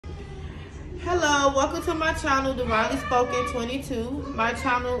Hello, welcome to my channel, Divinely Spoken 22. My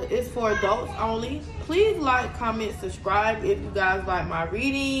channel is for adults only. Please like, comment, subscribe if you guys like my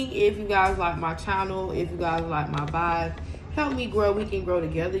reading, if you guys like my channel, if you guys like my vibe. Help me grow. We can grow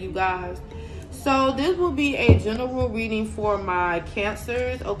together, you guys. So this will be a general reading for my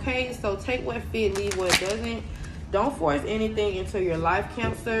Cancers, okay? So take what fit, leave what doesn't. Don't force anything into your life,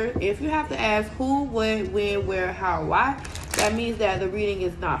 Cancer. If you have to ask who, what, when, where, how, why, that means that the reading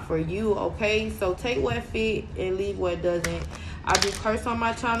is not for you, okay? So take what fit and leave what doesn't. I do curse on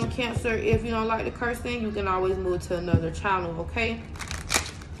my channel, Cancer. If you don't like the cursing, you can always move to another channel, okay?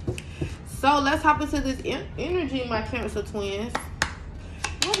 So let's hop into this energy, my Cancer twins.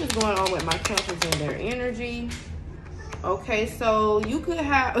 What is going on with my Cancers and their energy? Okay, so you could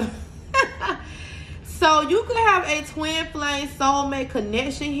have... So you could have a twin flame soulmate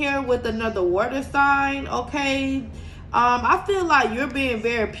connection here with another water sign, okay? I feel like you're being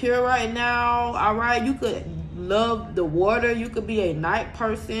very pure right now, all right? You could love the water. You could be a night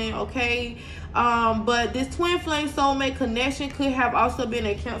person, okay? But this twin flame soulmate connection could have also been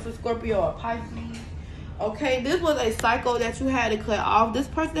a Cancer, Scorpio, or Pisces. Okay, this was a cycle that you had to cut off. This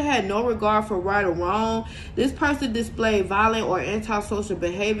person had no regard for right or wrong. This person displayed violent or antisocial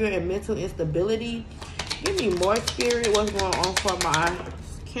behavior and mental instability. Give me more, Spirit. What's going on for my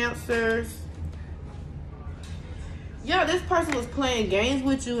Cancers? Yeah, this person was playing games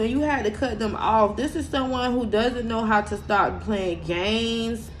with you and you had to cut them off. This is someone who doesn't know how to stop playing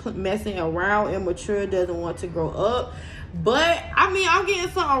games, messing around, immature, doesn't want to grow up. But, I mean, I'm getting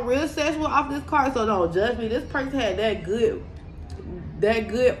something real sexual off this card, so don't judge me. This person had that good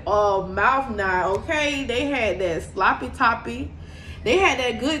mouth now, okay? They had that sloppy toppy. They had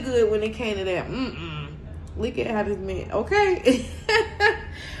that good when it came to that Look at how this meant, okay?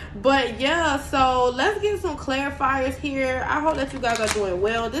 But yeah, so let's get some clarifiers here. I hope that you guys are doing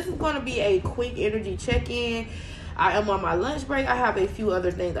well. This is going to be a quick energy check-in. I am on my lunch break. I have a few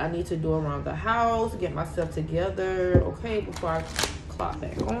other things I need to do around the house, get myself together, okay, before I clock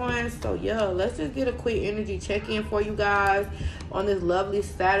back on. So yeah, let's just get a quick energy check-in for you guys on this lovely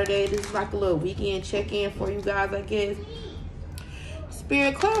Saturday. This is like a little weekend check-in for you guys, I guess.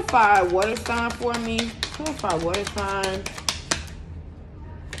 Spirit, clarify water sign for me. Clarify water sign.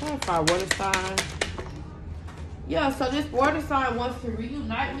 Clarify water sign. Yeah, so this water sign wants to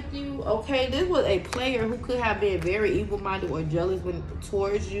reunite with you. Okay, this was a player who could have been very evil-minded or jealous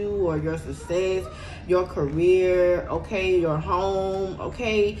towards you or your success, your career, okay, your home,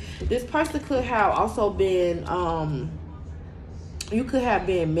 okay. This person could have also been, you could have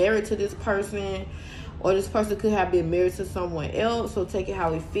been married to this person, or this person could have been married to someone else, so take it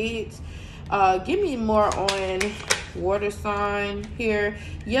how it fits. Give me more on water sign here.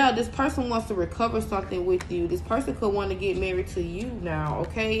 Yeah, this person wants to recover something with you. This person could want to get married to you now,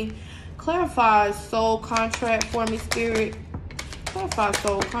 okay? Clarify soul contract for me, Spirit. Clarify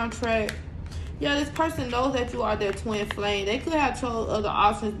soul contract. Yeah, this person knows that you are their twin flame. They could have chose other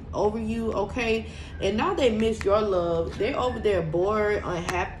options over you, okay? And now they miss your love. They're over there bored,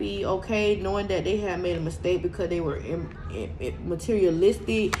 unhappy, okay? Knowing that they had made a mistake because they were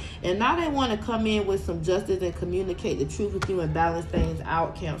materialistic. And now they want to come in with some justice and communicate the truth with you and balance things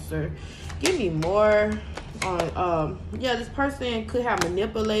out, Cancer. Give me more on, yeah, this person could have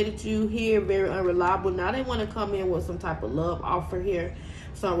manipulated you here, very unreliable. Now they want to come in with some type of love offer here.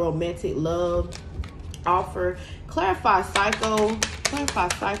 Some romantic love offer. Clarify psycho. Clarify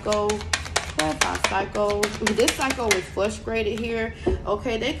psycho. Clarify psycho. This psycho is frustrated here.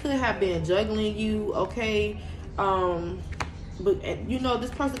 Okay, they could have been juggling you. Okay, but you know, this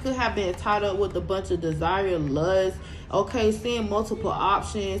person could have been tied up with a bunch of desire, lust, okay, seeing multiple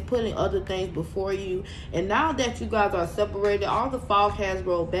options, putting other things before you. And now that you guys are separated, all the fog has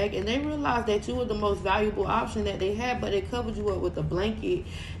rolled back, and they realize that you were the most valuable option that they had, but they covered you up with a blanket.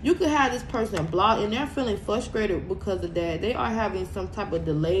 You could have this person blocked, and they're feeling frustrated because of that. They are having some type of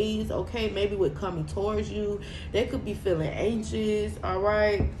delays, okay, maybe with coming towards you. They could be feeling anxious, all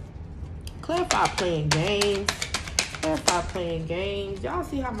right? Clarify playing games. Clarify playing games. Y'all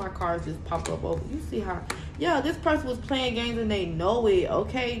see how my cards just pop up over? You see how, yeah, this person was playing games and they know it,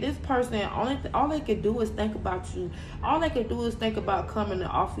 okay? This person, all they could do is think about you. All they could do is think about coming to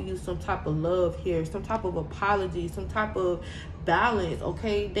offer you some type of love here, some type of apology, some type of balance,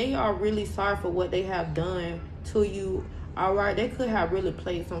 okay? They are really sorry for what they have done to you. All right, they could have really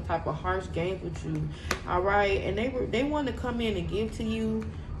played some type of harsh games with you. All right, and they want to come in and give to you.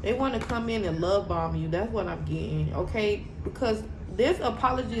 They want to come in and love bomb you. That's what I'm getting, okay? Because this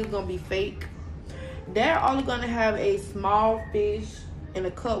apology is going to be fake. They're only going to have a small fish in a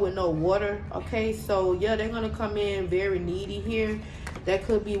cup with no water, okay? So, yeah, they're going to come in very needy here. that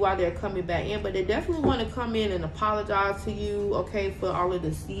could be why they're coming back in. But they definitely want to come in and apologize to you, okay, for all of the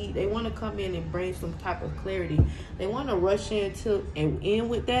deceit. They want to come in and bring some type of clarity. They want to rush in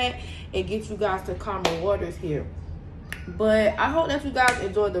with that and get you guys to calmer waters here. But I hope that you guys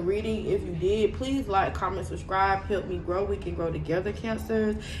enjoyed the reading. If you did, please like, comment, subscribe. Help me grow. We can grow together,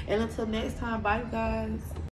 Cancers. And until next time, bye, you guys.